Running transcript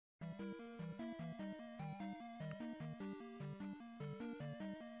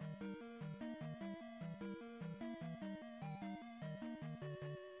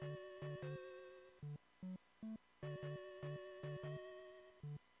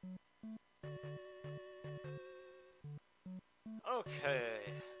Okay,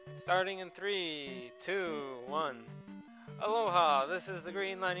 starting in 3, 2, 1. Aloha, this is the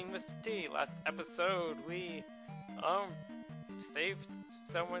Green Lining Mr. T. Last episode, we, saved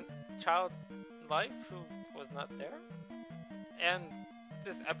someone, child's life who was not there. And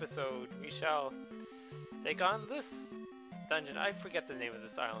this episode, we shall take on this dungeon. I forget the name of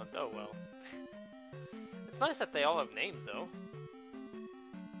this island, oh well. It's nice that they all have names, though.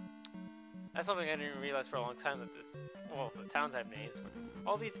 That's something I didn't realize for a long time, that the towns have names, but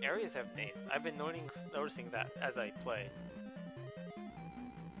all these areas have names. I've been noticing that as I play.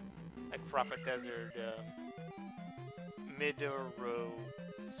 Like Prophet Desert, Midorow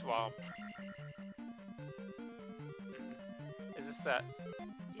Swamp. Is this that?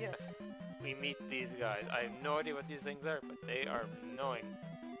 Yes. We meet these guys. I have no idea what these things are, but they are annoying.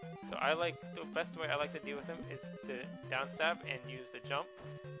 So the best way I like to deal with them is to downstab and use the jump.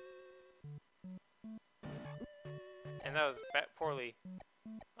 And that was poorly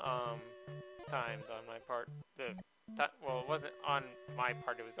timed on my part. Well, it wasn't on my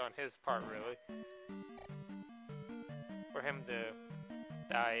part, it was on his part, really. For him to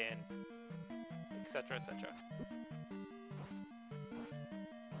die and etc, etc.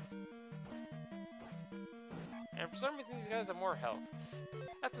 And for some reason, these guys have more health.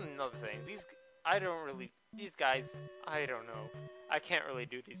 That's another thing. These guys, I don't know. I can't really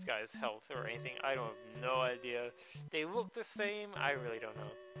do these guys' health or anything. I don't have no idea. They look the same. I really don't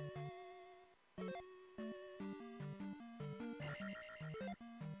know.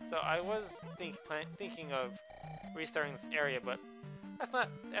 So I was thinking of restarting this area, but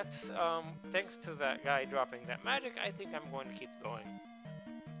that's thanks to that guy dropping that magic, I think I'm going to keep going.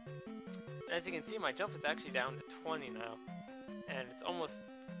 As you can see, my jump is actually down to 20 now, and it's almost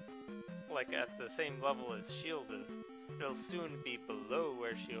like at the same level as shield is. It'll soon be below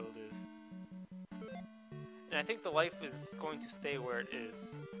where shield is. And I think the life is going to stay where it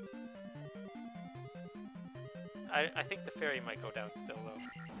is. I think the fairy might go down still, though.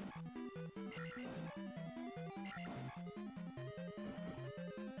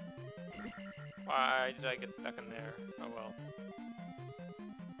 Why did I get stuck in there? Oh well.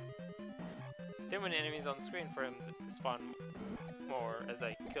 Too many enemies on the screen for him to spawn more. As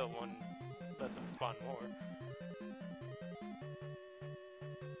I kill one, let them spawn more.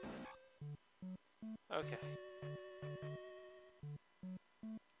 Okay.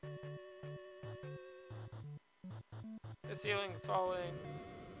 The ceiling's falling.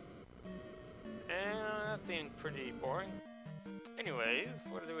 And that seemed pretty boring. Anyways,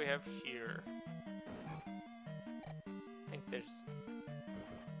 what do we have here? I think there's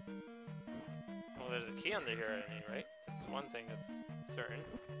a key under here at any rate. That's one thing that's certain.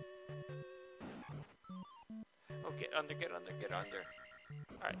 Oh, get under, get under, get under.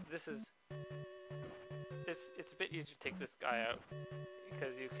 Alright, it's a bit easier to take this guy out,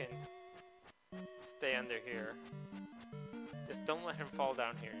 because you can stay under here. Just don't let him fall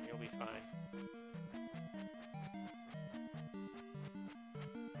down here and you'll be fine.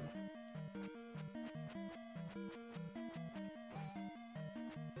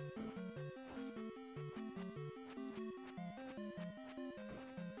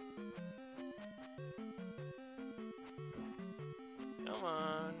 Come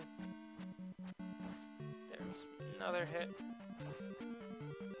on. There's another hit.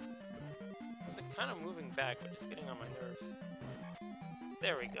 Is it kind of moving back, but just getting on my nerves?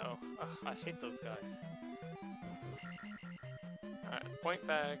 There we go. Ugh, I hate those guys. Alright, point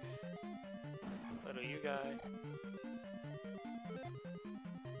bag. Little you guy.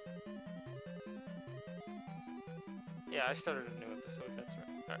 Yeah, I started a new episode, that's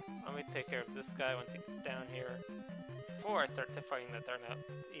right. Alright, let me take care of this guy once he gets down here. Before I start fighting that darkness,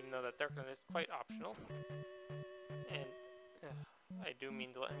 even though that darkness is quite optional. And I do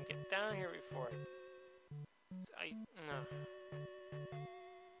mean to let him get down here before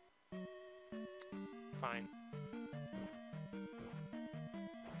Fine.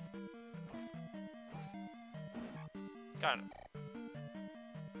 Got him.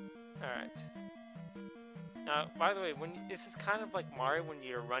 Alright. Now, by the way, this is kind of like Mario. When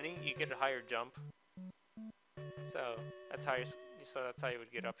you're running, you get a higher jump. So that's how you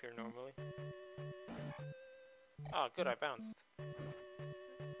would get up here normally. Oh, good, I bounced.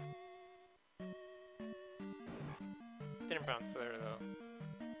 Didn't bounce there though.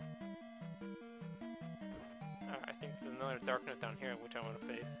 I think there's another dark note down here which I want to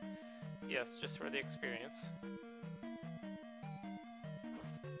face. Yes, just for the experience.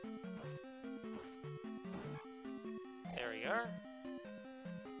 There we are.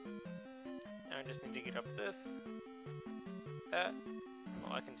 Now I just need to get up this. That.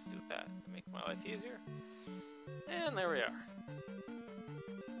 Well, I can just do that to make my life easier. And there we are.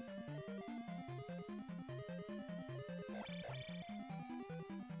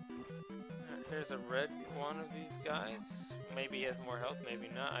 There's a red one of these guys. Maybe he has more health, maybe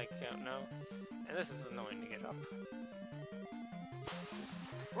not, I can't know. And this is annoying to get up.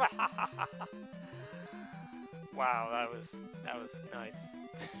 Wow, that was nice.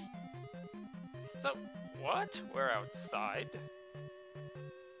 So, what? We're outside?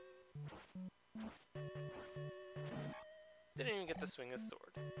 Didn't even get to swing his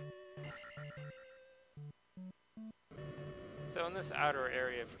sword. So in this outer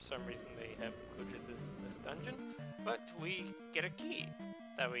area, for some reason, they have included this dungeon, but we get a key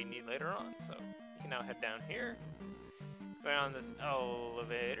that we need later on. So you can now head down here, go down this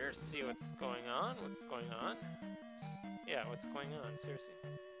elevator, see what's going on. What's going on? Yeah, what's going on? Seriously.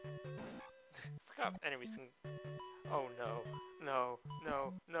 Forgot enemies can. Oh no, no,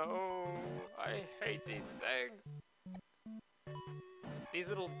 no, no! I hate these things. These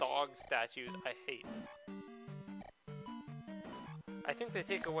little dog statues, I hate. I think they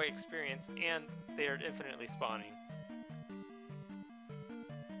take away experience, and they are infinitely spawning.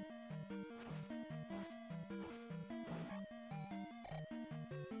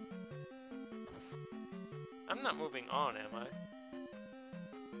 I'm not moving on, am I?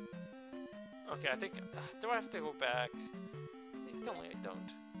 Okay, I think... do I have to go back? Please tell me I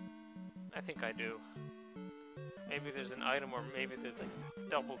don't. I think I do. Maybe there's an item, or maybe there's like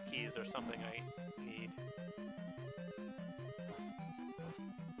double keys or something I need.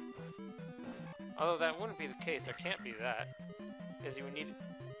 Although that wouldn't be the case, there can't be that. Because you would need it,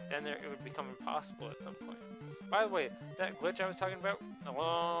 then it would become impossible at some point. By the way, that glitch I was talking about a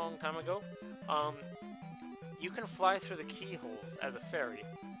long time ago, you can fly through the keyholes as a fairy.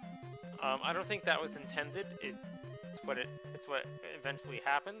 I don't think that was intended. It's what eventually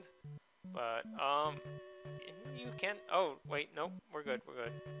happened. But you can. Oh wait, nope, we're good. We're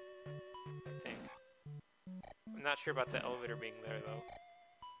good. I think. I'm not sure about the elevator being there though.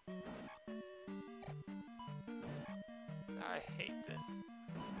 I hate this.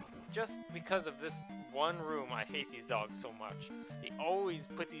 Just because of this one room, I hate these dogs so much. They always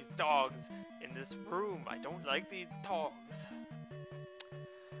put these dogs in this room. I don't like these dogs.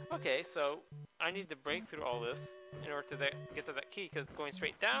 Okay, so I need to break through all this in order to get to that key, because going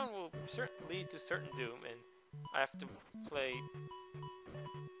straight down will lead to certain doom, and I have to play...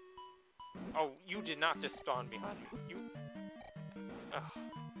 Oh, you did not just spawn behind you. Ugh. I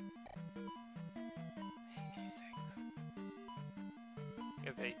hate these things.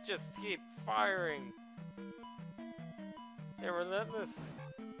 Because they just keep firing. They're relentless.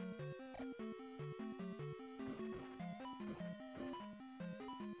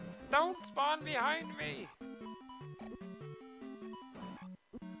 Don't spawn behind me!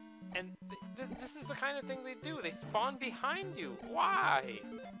 And this is the kind of thing they do. They spawn behind you. Why?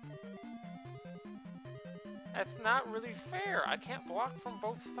 That's not really fair. I can't block from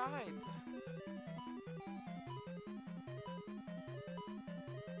both sides.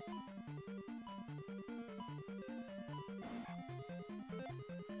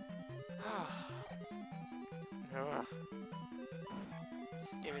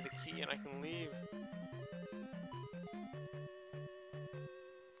 Just give me the key and I can leave.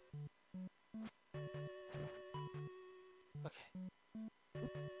 Okay.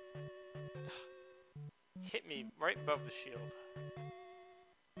 Hit me right above the shield.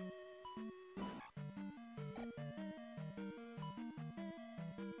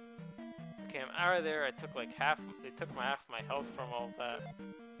 Okay, I'm out of there. I took like half. They took half my health from all of that.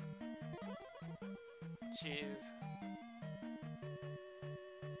 Jeez.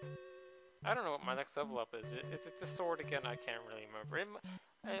 I don't know what my next level up is. Is it the sword again? I can't really remember.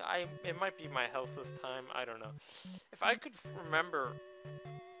 It might be my health this time. I don't know. If I could remember,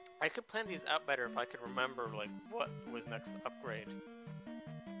 I could plan these out better if I could remember like what was next upgrade.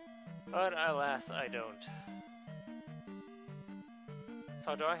 But alas, I don't.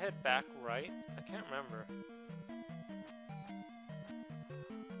 So do I head back right? I can't remember.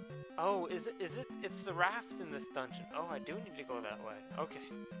 Oh, is it? It's the raft in this dungeon. Oh, I do need to go that way. Okay.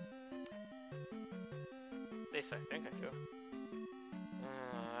 At least I think I do.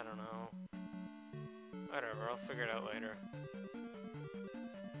 I don't know. Whatever, I'll figure it out later.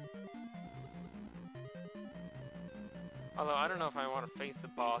 Although, I don't know if I want to face the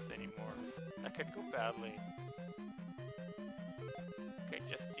boss anymore. That could go badly. Okay,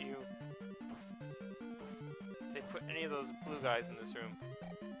 just you. If they put any of those blue guys in this room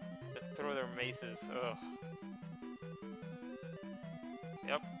that throw their maces, ugh.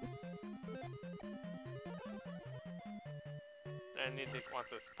 Yep. I need to want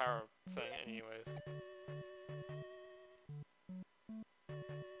this power thing anyways.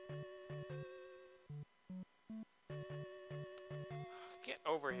 Get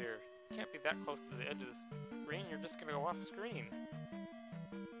over here. can't be that close to the edge of the screen. You're just gonna go off screen.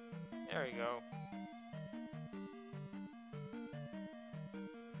 There you go.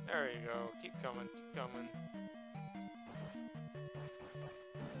 There you go. Keep coming. Keep coming.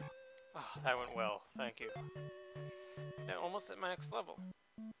 Oh, that went well. Thank you. And almost at my next level.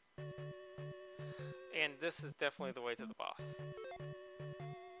 And this is definitely the way to the boss.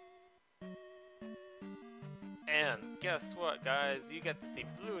 And guess what, guys? You get to see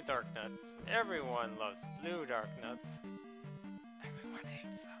blue dark nuts. Everyone loves blue dark nuts. Everyone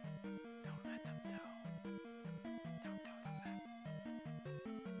hates them. Don't let them know. Don't tell them that.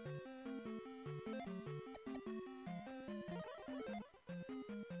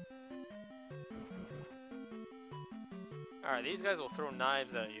 Alright, these guys will throw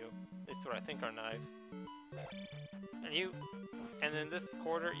knives at you. At least what I think are knives. And in this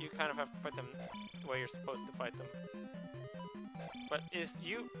quarter, you kind of have to fight them the way you're supposed to fight them. But if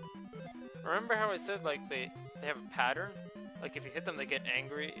you... Remember how I said, like, they have a pattern? Like, if you hit them, they get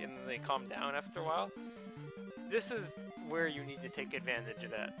angry and then they calm down after a while? This is where you need to take advantage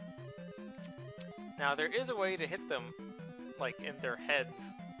of that. Now, there is a way to hit them, like, in their heads,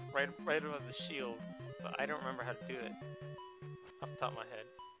 right above the shield, but I don't remember how to do it off the top of my head.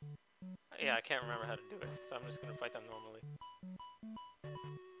 Yeah, I can't remember how to do it, so I'm just gonna fight them normally.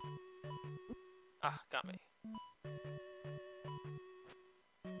 Ah, got me.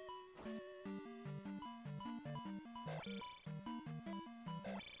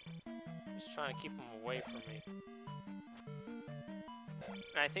 Just trying to keep them away from me.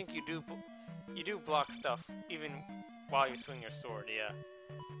 And I think you do block stuff even while you swing your sword, yeah.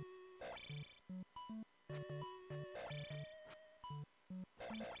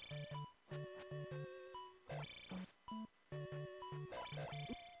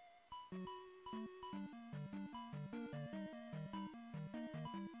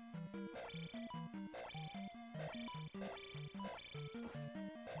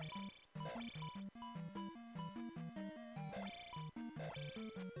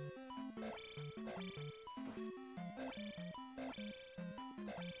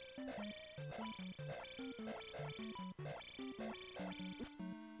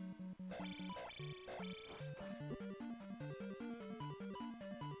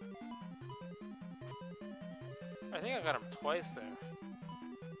 I think I got him twice there.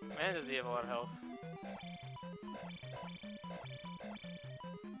 Man, does he have a lot of health.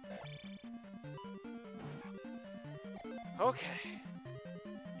 Okay.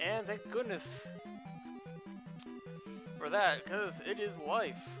 And thank goodness for that, because it is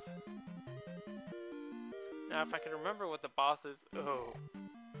life. Now, if I can remember what the boss is... Oh,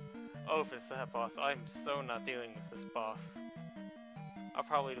 if it's that boss, I'm so not dealing with this boss. I'll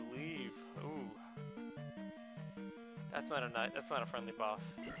probably leave. Ooh. That's not a friendly boss.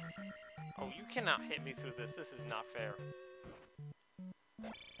 Oh, you cannot hit me through this. This is not fair.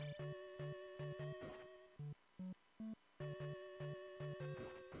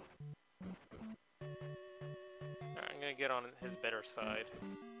 Alright, I'm gonna get on his better side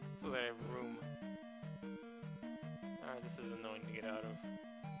so that I have room. Alright, this is annoying to get out of.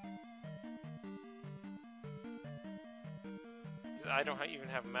 I don't even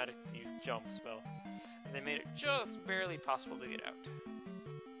have magic to use jump spell. And they made it just barely possible to get out.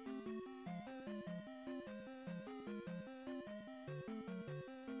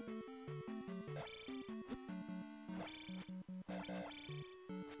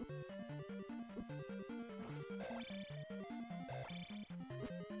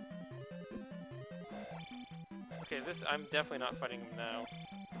 Okay, I'm definitely not fighting him now.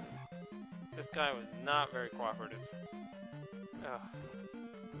 This guy was not very cooperative. Ugh.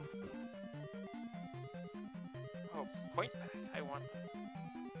 Oh, point back. I want that.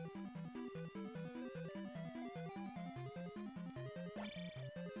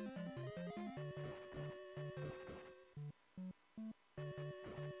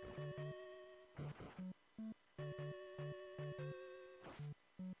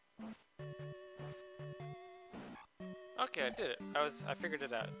 Okay, I did it. I figured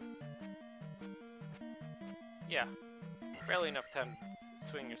it out. Yeah. Barely enough time to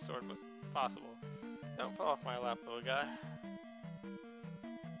swing your sword, but possible. Don't fall off my lap, little guy.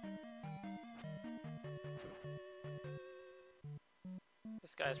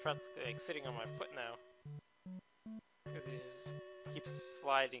 This guy's practically like sitting on my foot now. Because he just keeps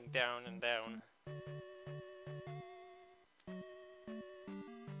sliding down and down.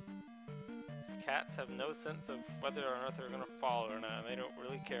 These cats have no sense of whether or not they're gonna fall or not. They don't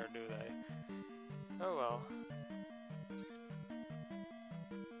really care, do they? Oh well.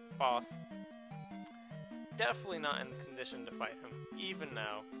 Boss. Definitely not in condition to fight him, even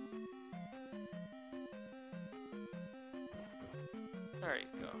now. There you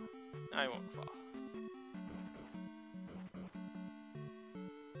go. I won't fall.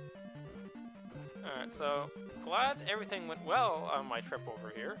 Alright, so glad everything went well on my trip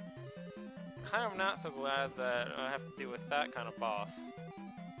over here. Kind of not so glad that I have to deal with that kind of boss.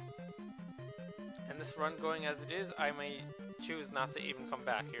 And this run going as it is, I may choose not to even come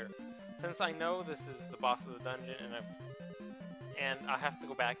back here. Since I know this is the boss of the dungeon and I have to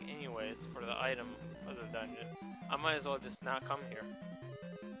go back anyways for the item of the dungeon, I might as well just not come here.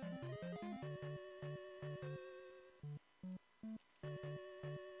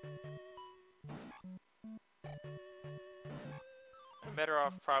 I'm better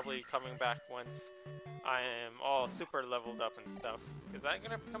off probably coming back once I am all super leveled up and stuff, because I'm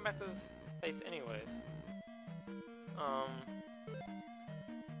gonna have to come back to this place anyways.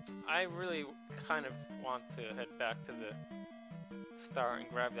 I really kind of want to head back to the star and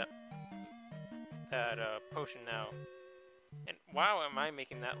grab that potion now. And wow, am I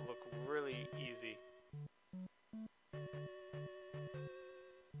making that look really easy.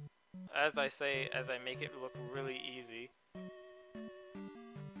 As I say, as I make it look really easy.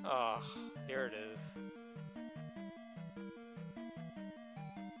 Oh, here it is.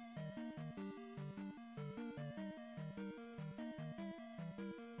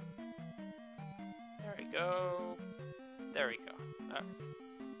 There we go. There we go. Alright.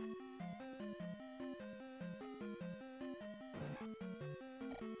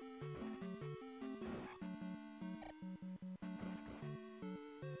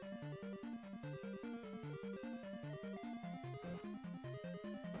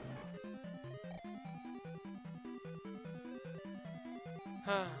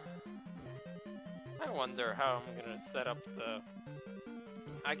 I wonder how I'm gonna set up the...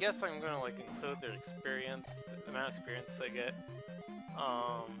 I guess I'm gonna like include their experience, the amount of experience they get.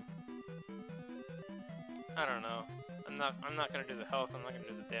 I don't know. I'm not gonna do the health, I'm not gonna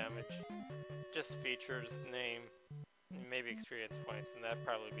do the damage. Just features, name, and maybe experience points, and that'd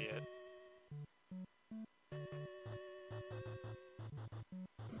probably be it.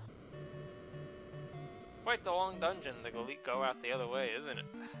 Quite the long dungeon to go out the other way, isn't it?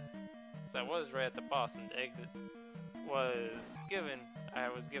 Because I was right at the boss and the exit was given. I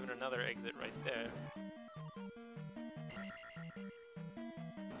was given another exit right there.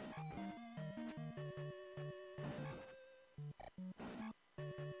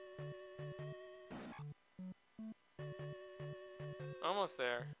 Almost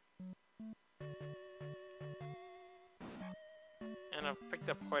there. And I've picked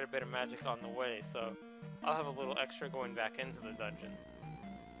up quite a bit of magic on the way, so I'll have a little extra going back into the dungeon.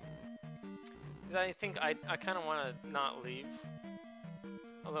 Because I think I kind of want to not leave.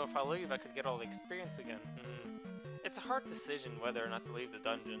 Although if I leave, I could get all the experience again. It's a hard decision whether or not to leave the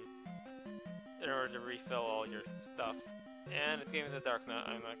dungeon in order to refill all your stuff. And it's Game of the Dark Knight.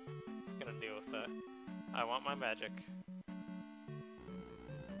 I'm not gonna deal with that. I want my magic.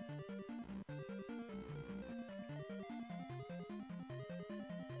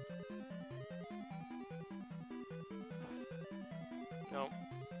 Nope.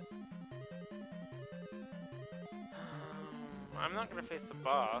 I'm not gonna face the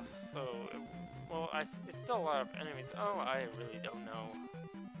boss, so it's still a lot of enemies. Oh, I really don't know.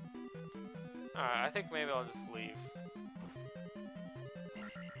 Alright, I think maybe I'll just leave.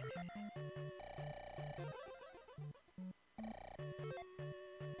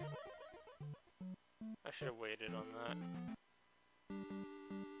 I should have waited on that.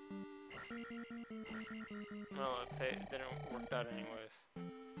 Well, it didn't work out anyways.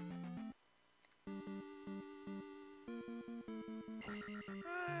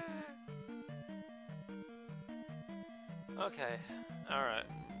 Okay, alright.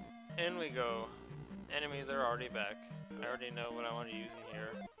 In we go. Enemies are already back. I already know what I want to use in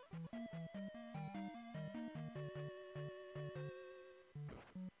here.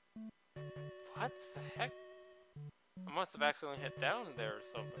 What the heck? I must have accidentally hit down there or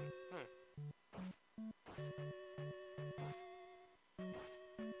something.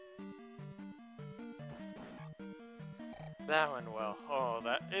 That went well. Oh,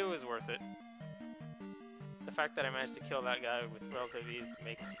 it was worth it. The fact that I managed to kill that guy with relative ease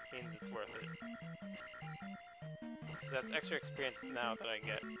means it's worth it. That's extra experience now that I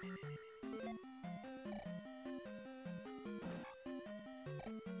get.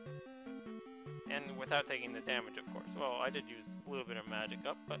 And without taking the damage, of course. Well, I did use a little bit of magic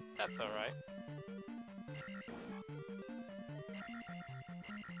up, but that's alright.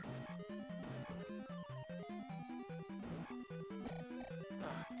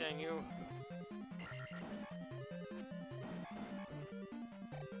 Oh, dang you.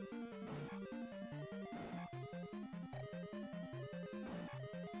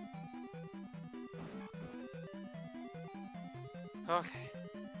 Okay.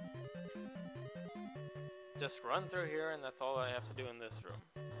 Just run through here, and that's all I have to do in this room.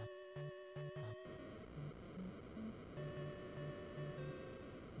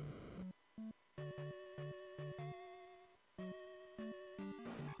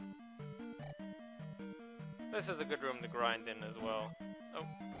 This is a good room to grind in as well. Oh.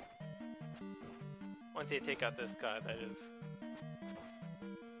 Once you take out this guy, that is.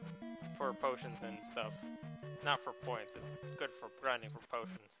 For potions and stuff. Not for points, it's good for grinding for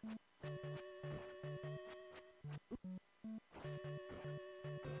potions.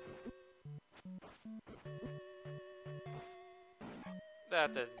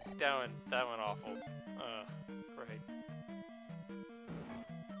 That went awful. Great.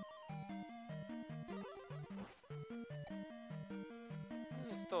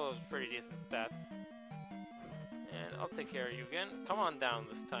 Still has pretty decent stats. And I'll take care of you again. Come on down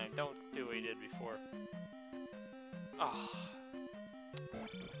this time. Don't do what you did before. Oh.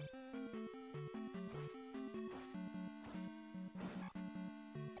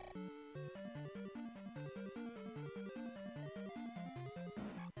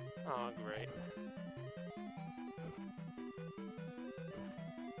 Oh, great.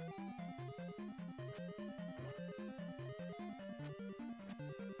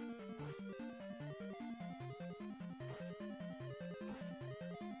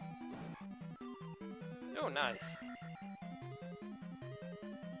 Oh, nice.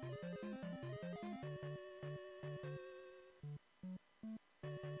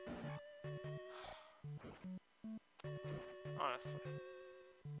 Honestly.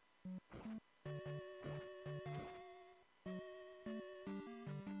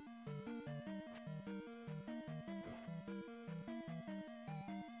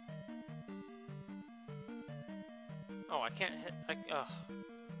 Oh, I can't hit. Ugh.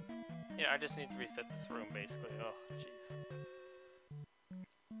 Yeah, I just need to reset this room, basically. Oh, jeez.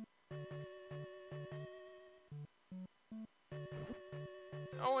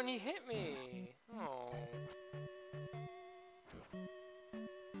 Oh, and he hit me! Oh.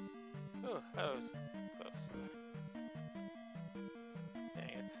 Ooh, that was close. Dang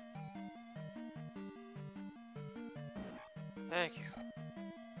it. Thank you.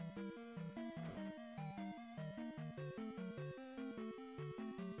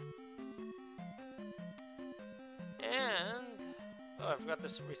 And... oh, I forgot to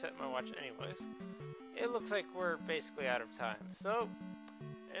reset my watch anyways. It looks like we're basically out of time. So,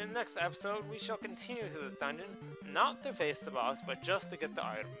 in the next episode, we shall continue to this dungeon, not to face the boss, but just to get the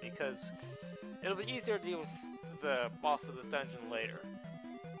item, because it'll be easier to deal with the boss of this dungeon later.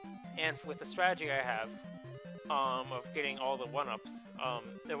 And with the strategy I have, of getting all the 1-ups,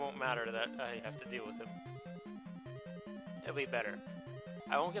 it won't matter that I have to deal with him. It'll be better.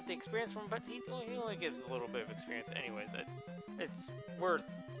 I won't get the experience from him, but he only gives a little bit of experience anyways. It's worth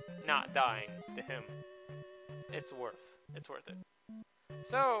not dying to him. It's worth it.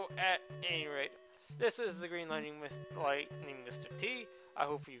 So, at any rate, this is the Green Lightning Mr. T. I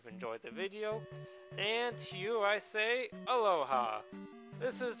hope you've enjoyed the video. And to you I say, aloha!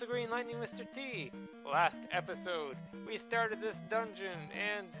 This is the Green Lightning Mr. T. Last episode, we started this dungeon,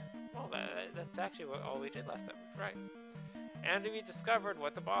 and, well, that's actually all we did last episode, right? And we discovered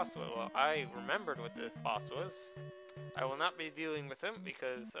what the boss was. Well, I remembered what the boss was. I will not be dealing with him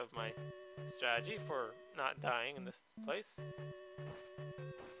because of my strategy for not dying in this place.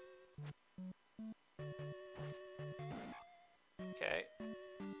 Okay.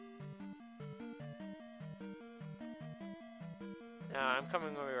 Now I'm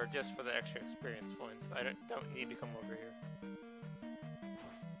coming over here just for the extra experience points. I don't need to come over here.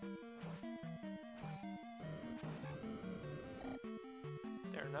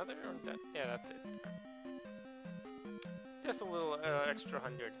 There another? Or that? Yeah, that's it. Just a little extra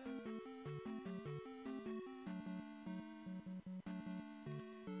 100.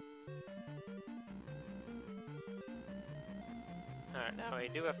 Alright, now I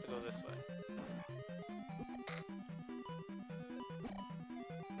do have to go this way.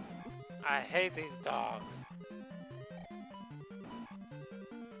 I hate these dogs.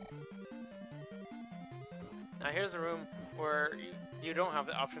 Now here's a room where you don't have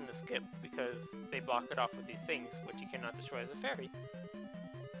the option to skip because they block it off with these things, which you cannot destroy as a fairy.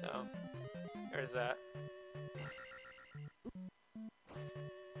 So, there's that.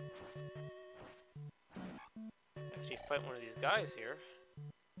 Actually fight one of these guys here.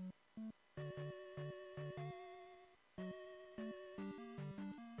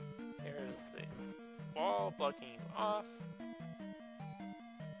 Here's the wall blocking you off.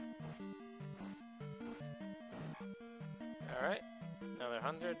 Alright, another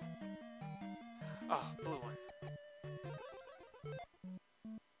 100. Oh, blue one.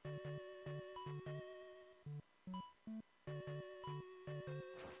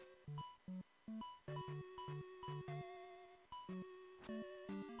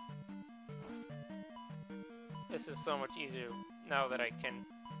 This is so much easier now that I can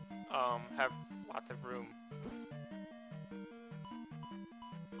have lots of room.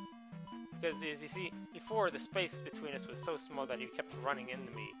 Because as you see, before the space between us was so small that you kept running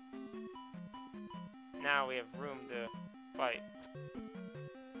into me. Now we have room to fight.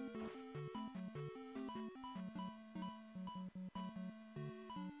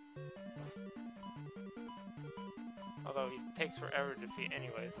 Although he takes forever to defeat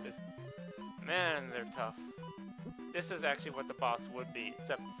anyways, because, man, they're tough. This is actually what the boss would be,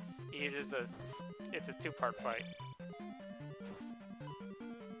 except it's a two-part fight.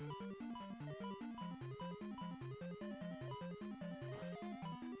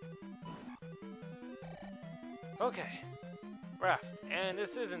 Okay, Raft, and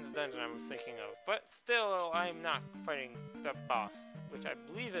this isn't the dungeon I was thinking of, but still I'm not fighting the boss, which I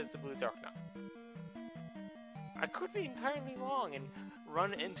believe is the Blue Dark Knight. I could be entirely wrong and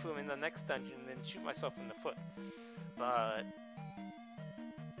run into him in the next dungeon and then shoot myself in the foot, but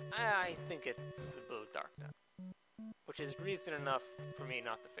I think it's the Blue Dark Knight, which is reason enough for me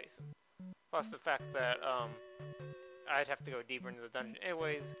not to face him. Plus the fact that I'd have to go deeper into the dungeon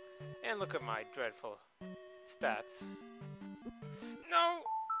anyways, and look at my dreadful stats. No!